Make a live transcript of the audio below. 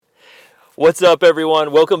What's up,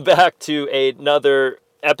 everyone? Welcome back to another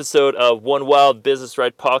episode of One Wild Business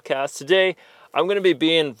Ride podcast. Today, I'm going to be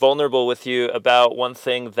being vulnerable with you about one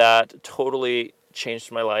thing that totally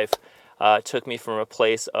changed my life. It took me from a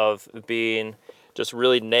place of being just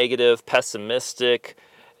really negative, pessimistic,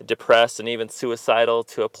 depressed, and even suicidal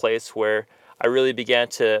to a place where I really began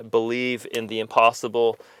to believe in the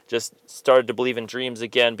impossible, just started to believe in dreams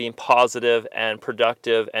again, being positive and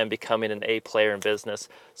productive and becoming an A player in business.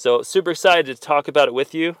 So super excited to talk about it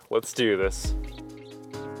with you. Let's do this.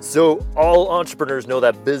 So all entrepreneurs know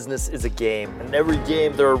that business is a game, and in every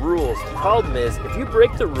game there are rules. The problem is, if you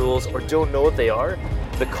break the rules or don't know what they are,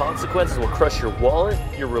 the consequences will crush your wallet,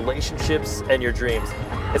 your relationships, and your dreams.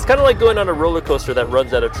 It's kind of like going on a roller coaster that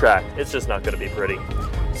runs out of track. It's just not going to be pretty.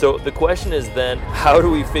 So the question is then, how do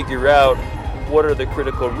we figure out what are the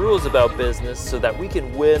critical rules about business so that we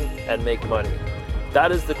can win and make money?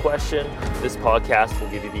 That is the question. This podcast will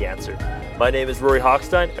give you the answer. My name is Rory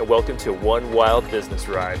Hochstein, and welcome to One Wild Business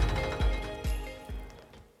Ride.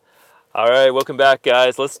 All right, welcome back,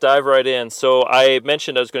 guys. Let's dive right in. So I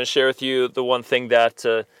mentioned I was going to share with you the one thing that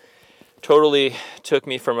totally took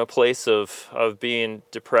me from a place of being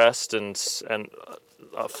depressed and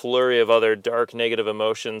a flurry of other dark, negative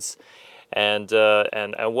emotions, and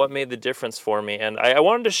what made the difference for me. And I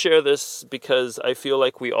wanted to share this because I feel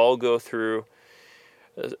like we all go through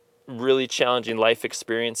really challenging life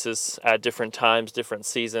experiences at different times, different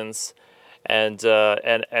seasons, and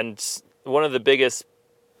one of the biggest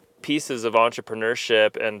pieces of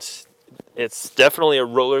entrepreneurship, and it's definitely a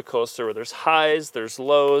roller coaster where there's highs, there's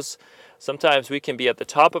lows. Sometimes we can be at the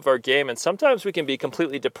top of our game, and sometimes we can be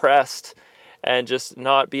completely depressed and just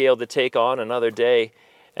not be able to take on another day.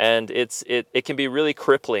 And it can be really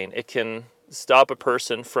crippling. It can stop a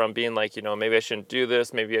person from being like, maybe I shouldn't do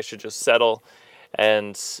this, maybe I should just settle.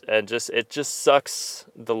 And it just sucks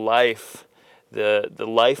the life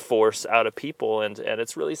force out of people, and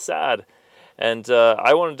it's really sad. And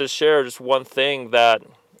I wanted to share just one thing that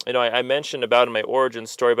I mentioned about in my origin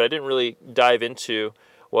story, but I didn't really dive into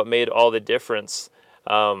what made all the difference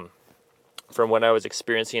from when I was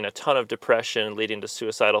experiencing a ton of depression leading to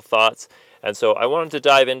suicidal thoughts. And so I wanted to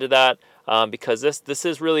dive into that because this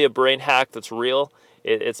is really a brain hack that's real.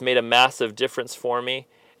 It's made a massive difference for me,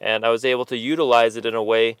 and I was able to utilize it in a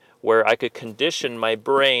way where I could condition my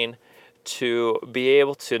brain to be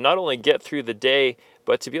able to not only get through the day,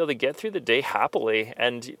 but to be able to get through the day happily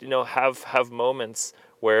and have moments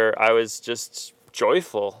where I was just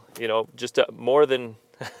joyful, just more than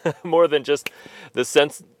more than just the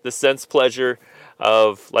sense pleasure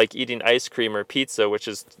of like eating ice cream or pizza, which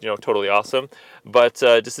is totally awesome, but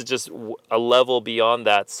this is just a level beyond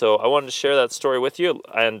that. So I wanted to share that story with you,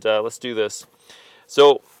 and let's do this.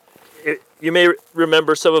 So you may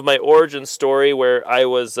remember some of my origin story where I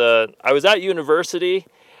was at university,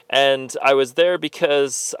 and I was there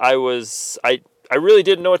because I really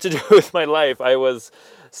didn't know what to do with my life. I was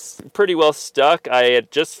pretty well stuck. I had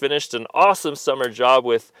just finished an awesome summer job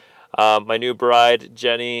with my new bride,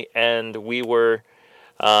 Jenny, and we were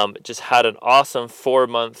just had an awesome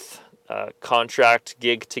 4-month contract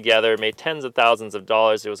gig together, made tens of thousands of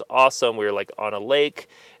dollars. It was awesome. We were like on a lake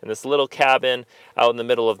in this little cabin out in the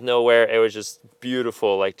middle of nowhere. It was just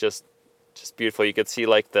beautiful, like just beautiful. You could see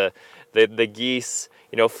like the geese,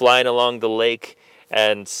 flying along the lake,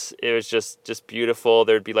 and it was just beautiful.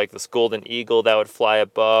 There'd be like this golden eagle that would fly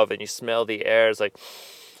above, and you smell the air. It's like,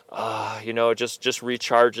 just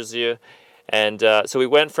recharges you. And so we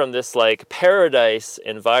went from this like paradise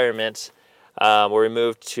environment where we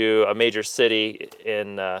moved to a major city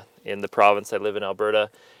in the province. I live in Alberta,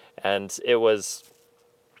 and it was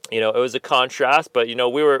a contrast, but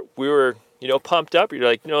we were pumped up. You're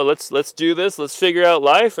like, let's do this, let's figure out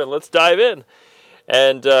life, and let's dive in.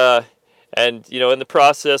 And in the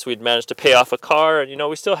process, we'd managed to pay off a car, and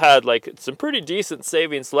we still had like some pretty decent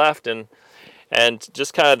savings left, and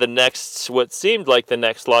just kind of what seemed like the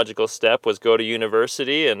next logical step was go to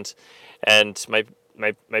university, and my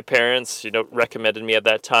parents recommended me at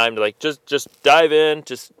that time to like just dive in,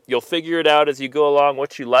 you'll figure it out as you go along,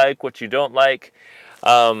 what you like, what you don't like.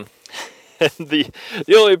 And the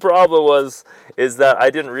only problem is that I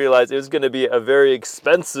didn't realize it was going to be a very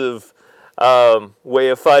expensive way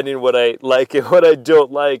of finding what I like and what I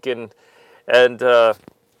don't like, and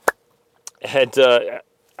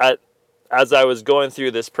as I was going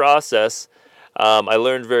through this process, I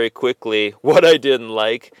learned very quickly what I didn't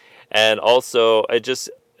like, and also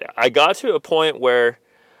I got to a point where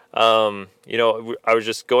I was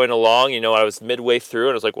just going along. I was midway through,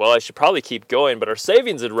 and I was like, well, I should probably keep going, but our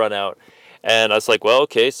savings had run out. And I was like, well,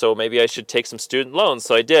 okay, so maybe I should take some student loans.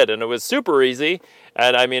 So I did, and it was super easy.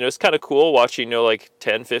 And I mean, it was kind of cool watching, like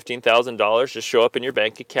 $10,000, $15,000 just show up in your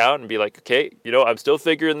bank account and be like, okay, I'm still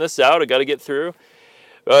figuring this out. I got to get through.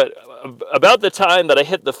 But about the time that I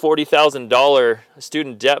hit the $40,000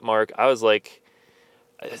 student debt mark, I was like,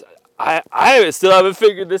 I still haven't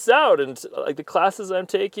figured this out. And like the classes I'm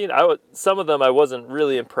taking, some of them I wasn't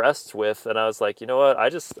really impressed with. And I was like, you know what? I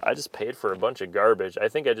just paid for a bunch of garbage. I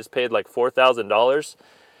think I just paid like $4,000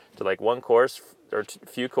 to like one course or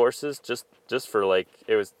few courses just for like,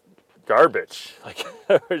 it was garbage. Like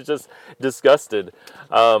I was just disgusted,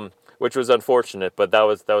 which was unfortunate, but that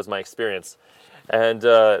was my experience. And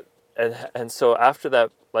so after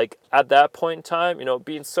that, like at that point in time,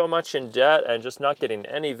 being so much in debt and just not getting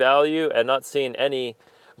any value and not seeing any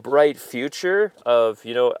bright future of,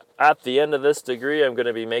 at the end of this degree, I'm going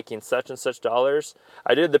to be making such and such dollars.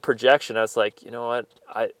 I did the projection. I was like, you know what?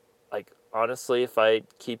 Honestly, if I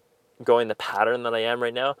keep going the pattern that I am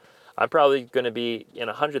right now, I'm probably going to be in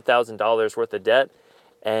 $100,000 worth of debt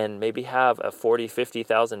and maybe have a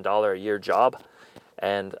 $40,000-$50,000 a year job.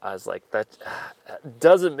 And I was like, that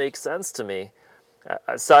doesn't make sense to me.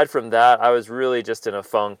 Aside from that, I was really just in a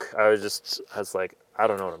funk. I was like, I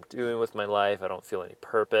don't know what I'm doing with my life. I don't feel any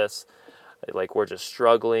purpose. Like we're just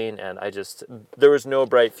struggling, and there was no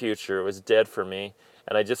bright future. It was dead for me.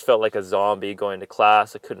 And I just felt like a zombie going to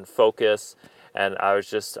class. I couldn't focus. And I was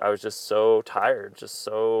just so tired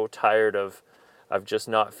of just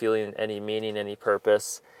not feeling any meaning, any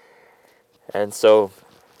purpose. And so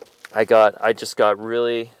I just got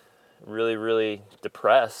really, really, really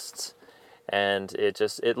depressed, and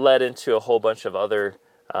it led into a whole bunch of other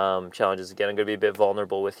challenges. Again, I'm going to be a bit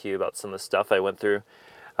vulnerable with you about some of the stuff I went through.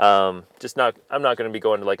 I'm not going to be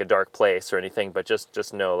going to like a dark place or anything, but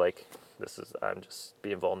just know like I'm just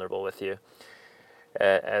being vulnerable with you,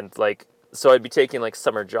 and like so I'd be taking like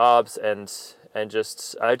summer jobs and I'd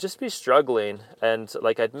just be struggling, and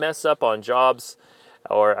like I'd mess up on jobs,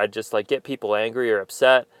 or I'd just like get people angry or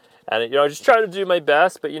upset. And, I just try to do my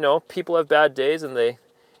best, but, people have bad days and they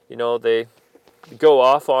go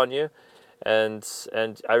off on you. And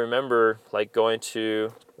I remember like going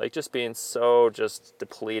to like just being so just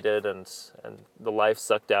depleted and the life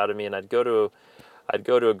sucked out of me. And I'd go to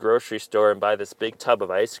a grocery store and buy this big tub of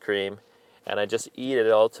ice cream, and I just eat it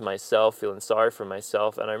all to myself, feeling sorry for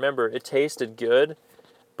myself. And I remember it tasted good,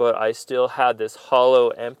 but I still had this hollow,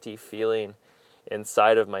 empty feeling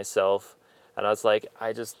inside of myself. And I was like,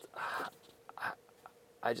 I just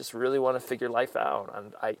really want to figure life out.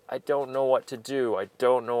 And I don't know what to do. I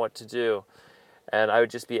don't know what to do. And I would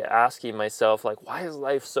just be asking myself, like, why is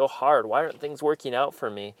life so hard? Why aren't things working out for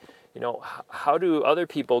me? How do other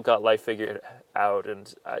people got life figured out?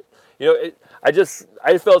 And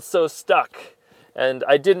I felt so stuck, and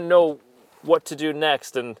I didn't know what to do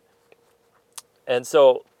next. And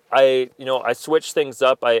so I switched things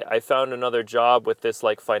up. I found another job with this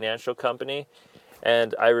like financial company,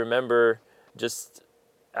 and I remember just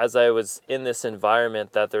as I was in this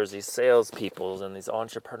environment that there's these salespeople and these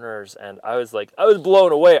entrepreneurs, and I was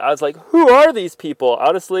blown away. I was like, who are these people?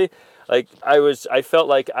 Honestly, like I felt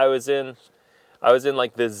like I was in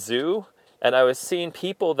like the zoo, and I was seeing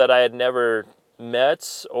people that I had never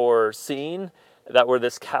met or seen that were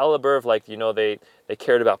this caliber of like, they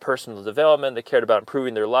cared about personal development, they cared about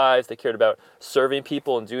improving their lives, they cared about serving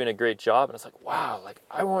people and doing a great job. And it's like, wow, like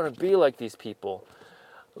I want to be like these people.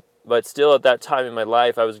 But still at that time in my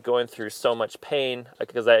life, I was going through so much pain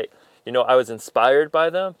because I was inspired by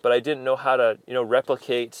them, but I didn't know how to,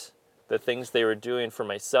 replicate the things they were doing for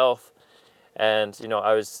myself. And,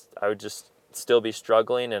 I would just still be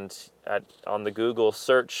struggling, and on the Google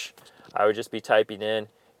search, I would just be typing in,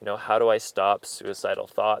 how do I stop suicidal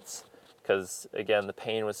thoughts? Because again, the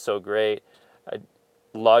pain was so great.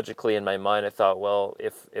 Logically in my mind, I thought, well,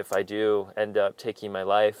 if I do end up taking my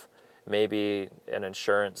life, maybe an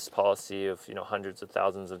insurance policy of hundreds of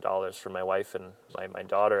thousands of dollars for my wife and my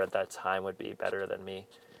daughter at that time would be better than me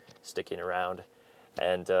sticking around.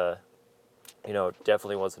 And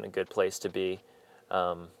definitely wasn't a good place to be.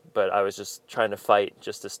 But I was just trying to fight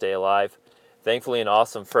just to stay alive. Thankfully, an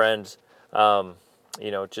awesome friend,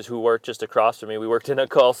 just who worked just across from me. We worked in a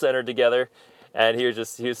call center together, and he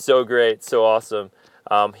was so great, so awesome.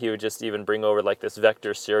 He would just even bring over like this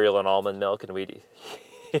Vector cereal and almond milk, and he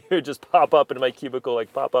would just pop up into my cubicle,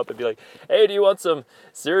 like pop up and be like, "Hey, do you want some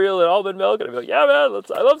cereal and almond milk?" And I'd be like, "Yeah, man,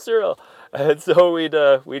 I love cereal." And so we'd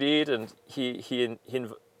eat, and he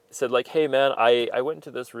said like, "Hey, man, I went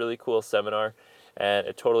to this really cool seminar, and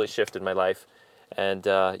it totally shifted my life, and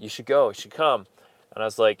you should go, you should come." And I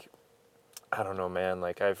was like, I don't know, man.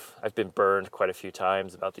 Like I've been burned quite a few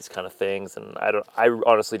times about these kind of things, and I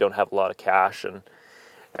honestly don't have a lot of cash, and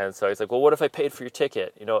And so he's like, well, what if I paid for your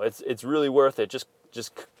ticket? You know, it's really worth it.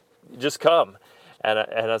 Just come. And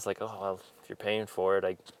I was like, oh, well, if you're paying for it,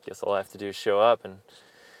 I guess all I have to do is show up. And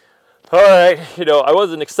all right, you know, I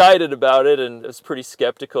wasn't excited about it, and I was pretty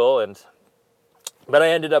skeptical. But I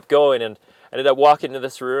ended up going, and ended up walking into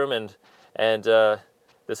this room and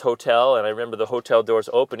this hotel, and I remember the hotel doors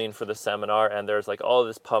opening for the seminar, and there's like all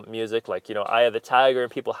this pump music, like, you know, Eye of the Tiger,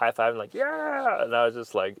 and people high-fiving, like, yeah. And I was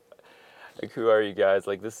just like, who are you guys?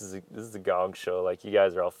 Like, this is a gong show. Like, you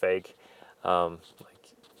guys are all fake.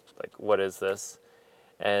 Like what is this?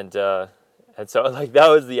 And so like that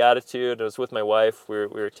was the attitude. I was with my wife. We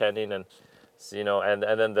were attending, and so, you know, and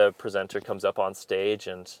then the presenter comes up on stage,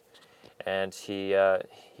 and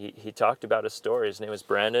he talked about his story. His name was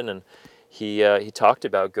Brandon, and he talked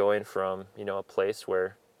about going from, you know, a place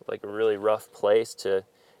where, like, a really rough place, to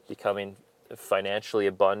becoming financially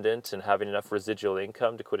abundant and having enough residual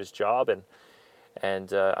income to quit his job.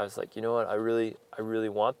 And I was like, you know what, I really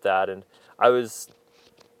want that. And I was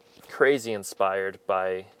crazy inspired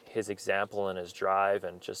by his example and his drive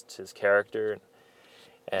and just his character.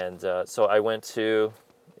 And so I went to,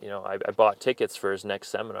 you know, I bought tickets for his next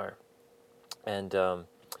seminar. And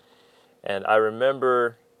I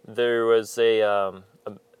remember there was a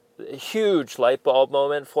huge light bulb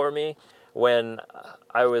moment for me when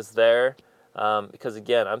I was there, because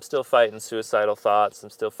again, I'm still fighting suicidal thoughts. I'm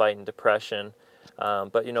still fighting depression,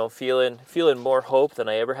 but, you know, feeling more hope than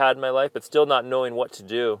I ever had in my life, but still not knowing what to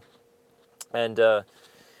do. And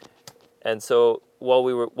so while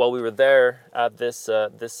we were there at this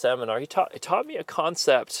seminar, he taught me a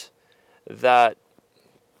concept that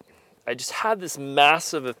I just had this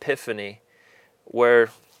massive epiphany, where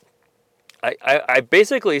I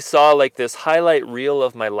basically saw like this highlight reel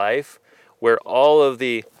of my life, where all of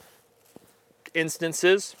the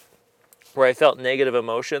instances where I felt negative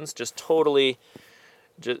emotions just totally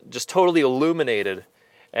illuminated,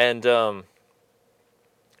 and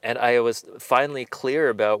I was finally clear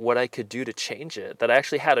about what I could do to change it, that I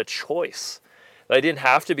actually had a choice, that I didn't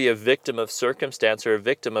have to be a victim of circumstance or a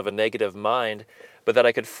victim of a negative mind, but that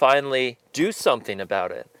I could finally do something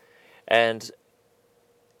about it. And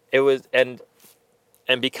it was, and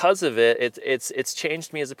because of it, it's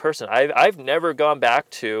changed me as a person. I've never gone back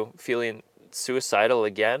to feeling suicidal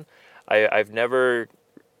again. I've never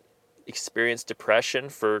experienced depression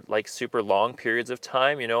for like super long periods of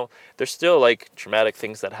time. You know, there's still like traumatic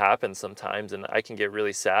things that happen sometimes, and I can get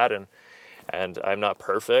really sad, and I'm not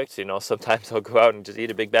perfect. You know, sometimes I'll go out and just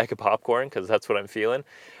eat a big bag of popcorn because that's what I'm feeling.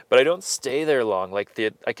 But I don't stay there long. Like,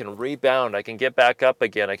 I can rebound, I can get back up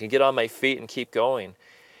again, I can get on my feet and keep going.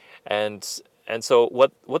 And so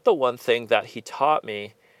what the one thing that he taught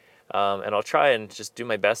me, and I'll try and just do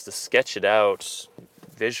my best to sketch it out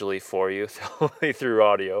visually for you, only through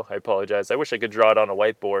audio. I apologize. I wish I could draw it on a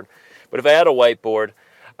whiteboard. But if I had a whiteboard,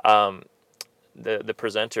 the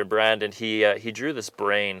presenter, Brandon, he drew this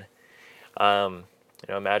brain. You know,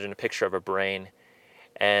 imagine a picture of a brain.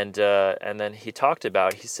 And then he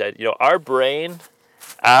said, you know, our brain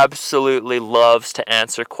absolutely loves to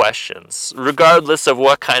answer questions, regardless of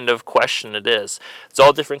what kind of question it is. It's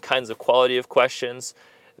all different kinds of quality of questions.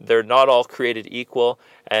 They're not all created equal.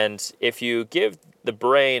 And if you give the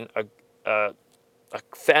brain a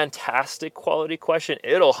fantastic quality question,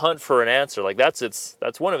 it'll hunt for an answer. Like, that's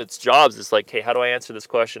one of its jobs. It's like, hey, how do I answer this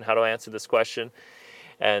question? How do I answer this question?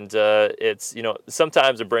 And it's, you know,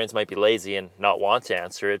 sometimes the brains might be lazy and not want to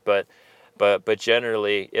answer it, but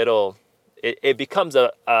generally it becomes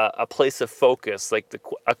a place of focus. Like,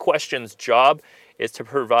 a question's job is to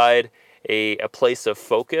provide a place of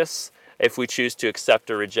focus if we choose to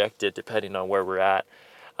accept or reject it, depending on where we're at.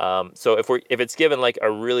 So if it's given like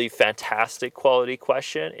a really fantastic quality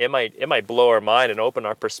question, it might blow our mind and open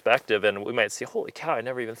our perspective, and we might say, holy cow, I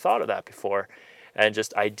never even thought of that before. And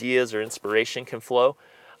just ideas or inspiration can flow.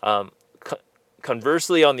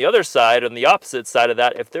 Conversely, on the other side, on the opposite side of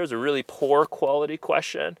that, if there's a really poor quality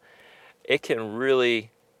question, it can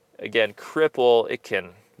really, again, cripple, it can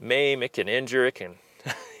maim, it can injure, it can,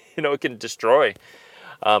 you know, it can destroy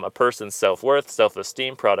a person's self-worth,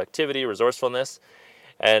 self-esteem, productivity, resourcefulness.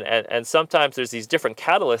 And sometimes there's these different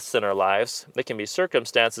catalysts in our lives. They can be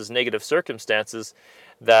circumstances, negative circumstances,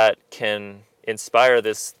 that can inspire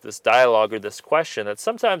this dialogue or this question. That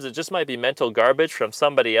sometimes it just might be mental garbage from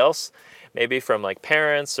somebody else, maybe from like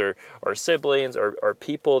parents or siblings or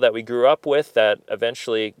people that we grew up with that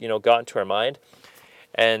eventually, you know, got into our mind.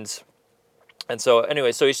 And so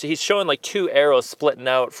anyway, so he's showing like two arrows splitting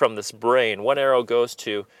out from this brain. One arrow goes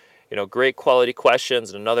to, you know, great quality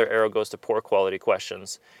questions, and another arrow goes to poor quality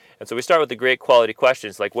questions. And so we start with the great quality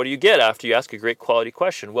questions. Like, what do you get after you ask a great quality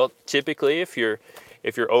question? Well, typically, if you're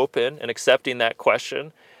if you're open and accepting that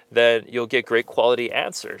question, then you'll get great quality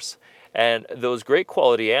answers. And those great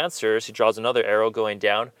quality answers, he draws another arrow going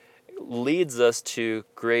down, leads us to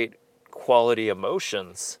great quality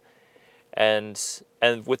emotions. And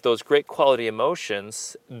with those great quality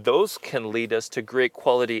emotions, those can lead us to great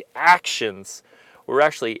quality actions. We're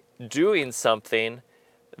actually doing something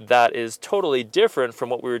that is totally different from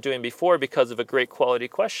what we were doing before because of a great quality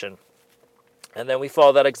question. And then we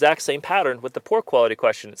follow that exact same pattern with the poor quality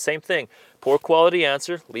question. Same thing. Poor quality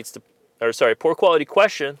answer leads to, poor quality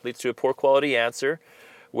question leads to a poor quality answer,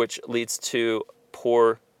 which leads to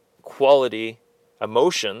poor quality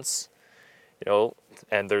emotions,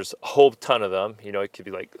 and there's a whole ton of them. It could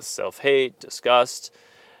be like self-hate, disgust,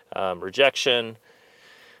 rejection,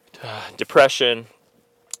 depression,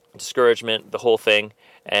 discouragement, the whole thing,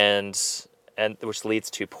 and which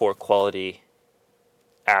leads to poor quality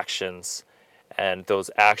actions, and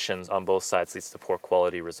those actions on both sides leads to poor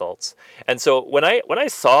quality results. And so when I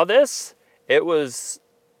saw this, it was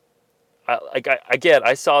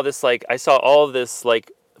I saw this, I saw all of this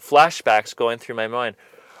flashbacks going through my mind.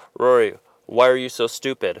 Rory, why are you so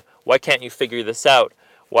stupid? Why can't you figure this out?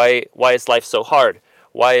 Why is life so hard?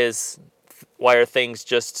 Why are things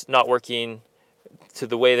just not working to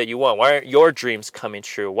the way that you want? Why aren't your dreams coming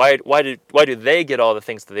true? Why do they get all the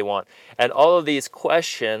things that they want? And all of these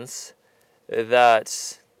questions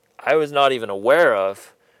that I was not even aware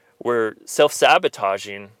of were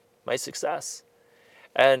self-sabotaging my success.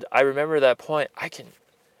 And I remember that point,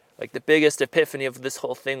 the biggest epiphany of this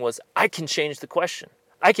whole thing was, I can change the question.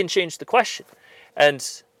 I can change the question. And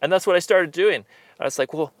that's what I started doing. I was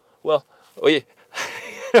like, well, yeah.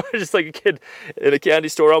 Just like a kid in a candy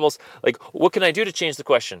store, almost like, what can I do to change the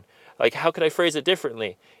question? Like, how can I phrase it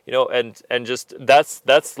differently? And just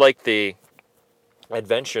that's like the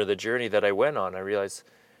adventure, the journey that I went on. I realized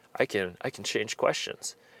I can change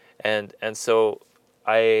questions, and so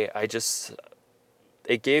I just,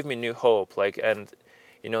 it gave me new hope.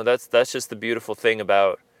 That's just the beautiful thing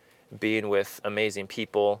about being with amazing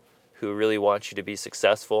people who really want you to be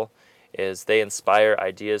successful, is they inspire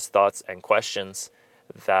ideas, thoughts, and questions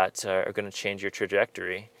that are going to change your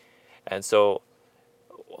trajectory. And so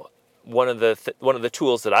one of the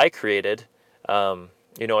tools that I created,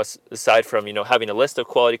 aside from having a list of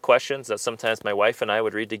quality questions that sometimes my wife and I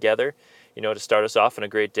would read together, to start us off on a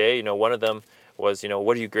great day. One of them was,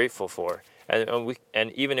 what are you grateful for?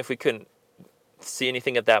 And even if we couldn't see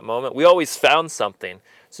anything at that moment, we always found something.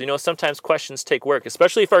 So sometimes questions take work,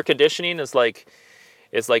 especially if our conditioning is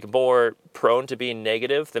more prone to being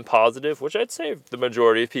negative than positive, which I'd say the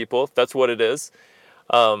majority of people, that's what it is.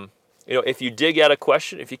 If you dig at a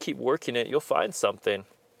question, if you keep working it, you'll find something.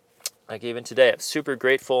 Like even today, I'm super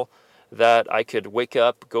grateful that I could wake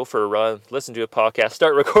up, go for a run, listen to a podcast,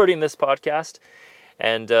 start recording this podcast,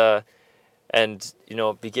 and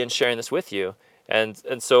begin sharing this with you. And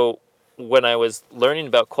so when I was learning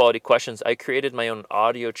about quality questions, I created my own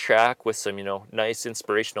audio track with some, nice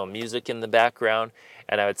inspirational music in the background.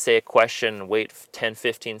 And I would say a question and wait 10,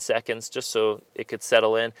 15 seconds just so it could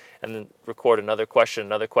settle in, and then record another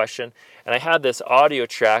question. And I had this audio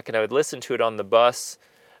track, and I would listen to it on the bus,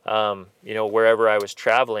 wherever I was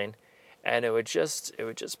traveling. And it would just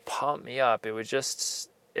pump me up. It would just,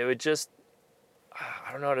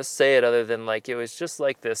 I don't know how to say it other than it was just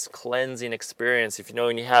like this cleansing experience. If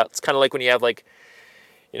it's kind of like when you have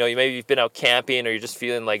maybe you've been out camping, or you're just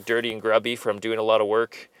feeling dirty and grubby from doing a lot of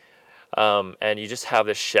work. And you just have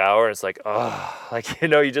this shower, and it's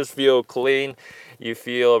you just feel clean, you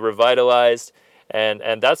feel revitalized.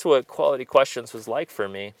 And that's what quality questions was like for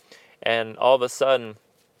me. And all of a sudden,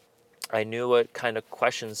 I knew what kind of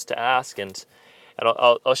questions to ask. And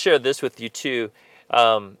I'll share this with you too.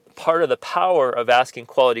 Part of the power of asking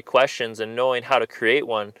quality questions and knowing how to create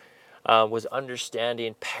one was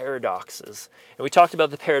understanding paradoxes. And we talked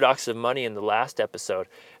about the paradox of money in the last episode.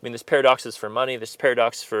 I mean, there's paradoxes for money, there's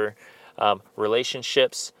paradox for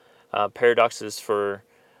relationships, paradoxes for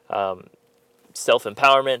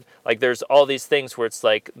self-empowerment. There's all these things where it's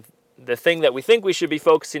the thing that we think we should be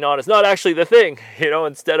focusing on is not actually the thing.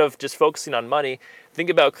 Instead of just focusing on money, think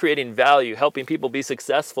about creating value, helping people be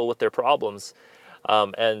successful with their problems.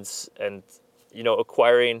 And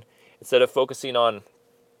acquiring, instead of focusing on,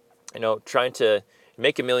 trying to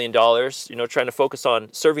make $1 million, trying to focus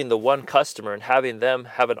on serving the one customer and having them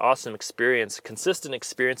have an awesome experience, consistent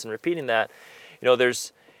experience, and repeating that.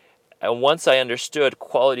 And once I understood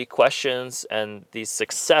quality questions and these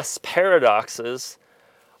success paradoxes,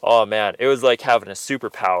 oh man, it was like having a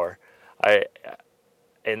superpower.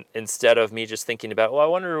 Instead of me just thinking about, I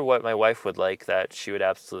wonder what my wife would like that she would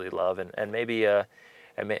absolutely love, and maybe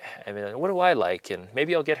I mean, what do I like? And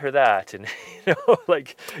maybe I'll get her that. And,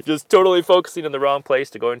 like just totally focusing in the wrong place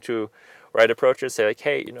to go into right approach and say like,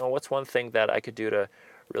 hey, what's one thing that I could do to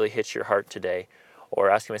really hit your heart today? Or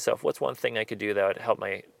asking myself, what's one thing I could do that would help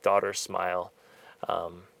my daughter smile?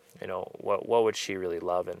 What would she really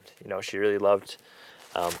love? And, she really loved,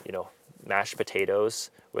 mashed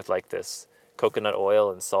potatoes with like this coconut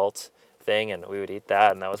oil and salt thing. And we would eat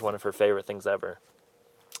that. And that was one of her favorite things ever.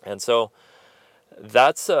 And so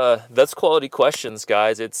that's quality questions,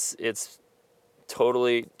 guys. It's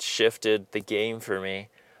totally shifted the game for me.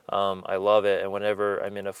 I love it. And whenever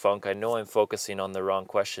I'm in a funk, I know I'm focusing on the wrong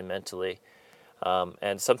question mentally.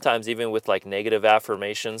 And sometimes even with like negative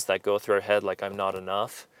affirmations that go through our head, like I'm not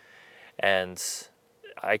enough. And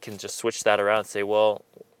I can just switch that around and say, well,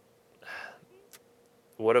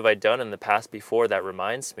 what have I done in the past before that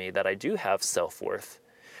reminds me that I do have self-worth?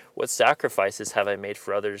 What sacrifices have I made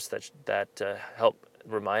for others that help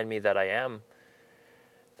remind me that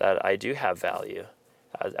I do have value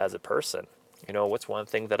as a person? What's one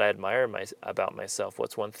thing that I admire about myself?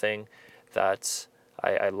 What's one thing that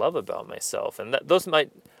I love about myself? And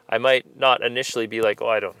I might not initially be like,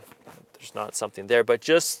 there's not something there, but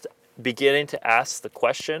just beginning to ask the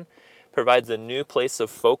question provides a new place of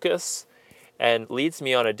focus and leads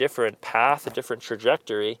me on a different path, a different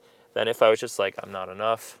trajectory than if I was just like, I'm not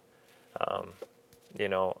enough.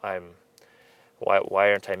 Why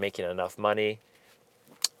aren't I making enough money?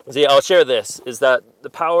 See, I'll share this, is that the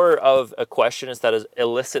power of a question is that it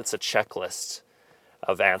elicits a checklist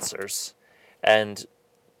of answers. And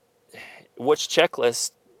which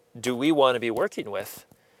checklist do we want to be working with?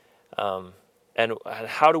 And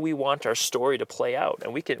how do we want our story to play out?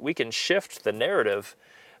 And we can shift the narrative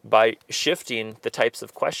by shifting the types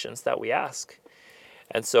of questions that we ask.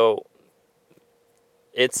 And so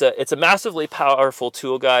it's a massively powerful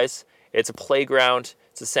tool, guys. It's a playground.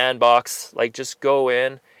 It's a sandbox. Like, just go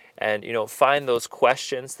in and find those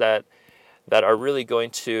questions that are really going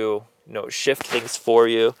to shift things for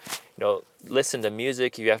you. Listen to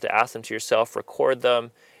music. You have to ask them to yourself. Record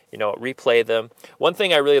them. Replay them. One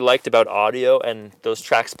thing I really liked about audio and those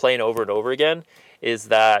tracks playing over and over again is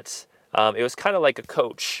that it was kind of like a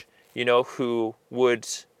coach, who would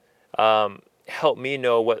help me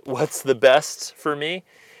know what's the best for me.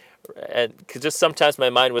 And because just sometimes my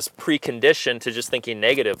mind was preconditioned to just thinking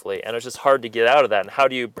negatively, and it was just hard to get out of that. And how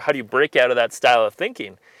do you break out of that style of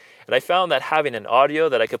thinking? And I found that having an audio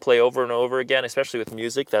that I could play over and over again, especially with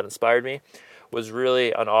music that inspired me, was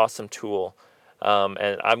really an awesome tool.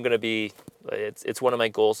 And I'm going to be, it's one of my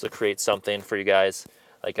goals to create something for you guys,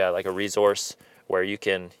 like a resource where you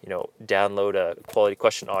can, download a quality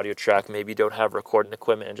question audio track. Maybe you don't have recording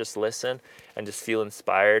equipment, and just listen and just feel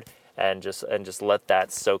inspired and just let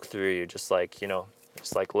that soak through you. Just like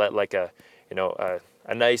let like a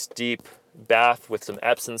nice deep bath with some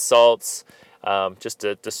Epsom salts, just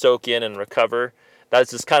to soak in and recover. That's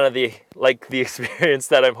just kind of the experience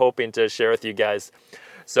that I'm hoping to share with you guys.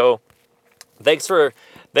 So thanks for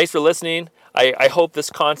listening. I hope this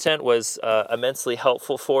content was immensely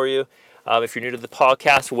helpful for you. If you're new to the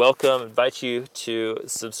podcast, welcome. I invite you to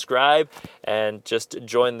subscribe and just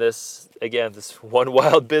join this one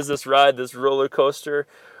wild business ride, this roller coaster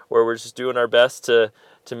where we're just doing our best to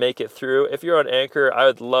make it through. If you're on Anchor, I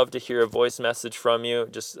would love to hear a voice message from you.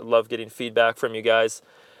 Just love getting feedback from you guys.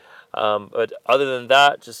 But other than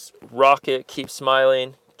that, just rock it, keep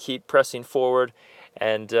smiling, keep pressing forward,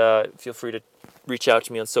 and feel free to reach out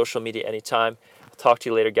to me on social media anytime. I'll talk to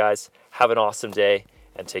you later, guys. Have an awesome day,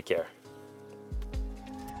 and take care.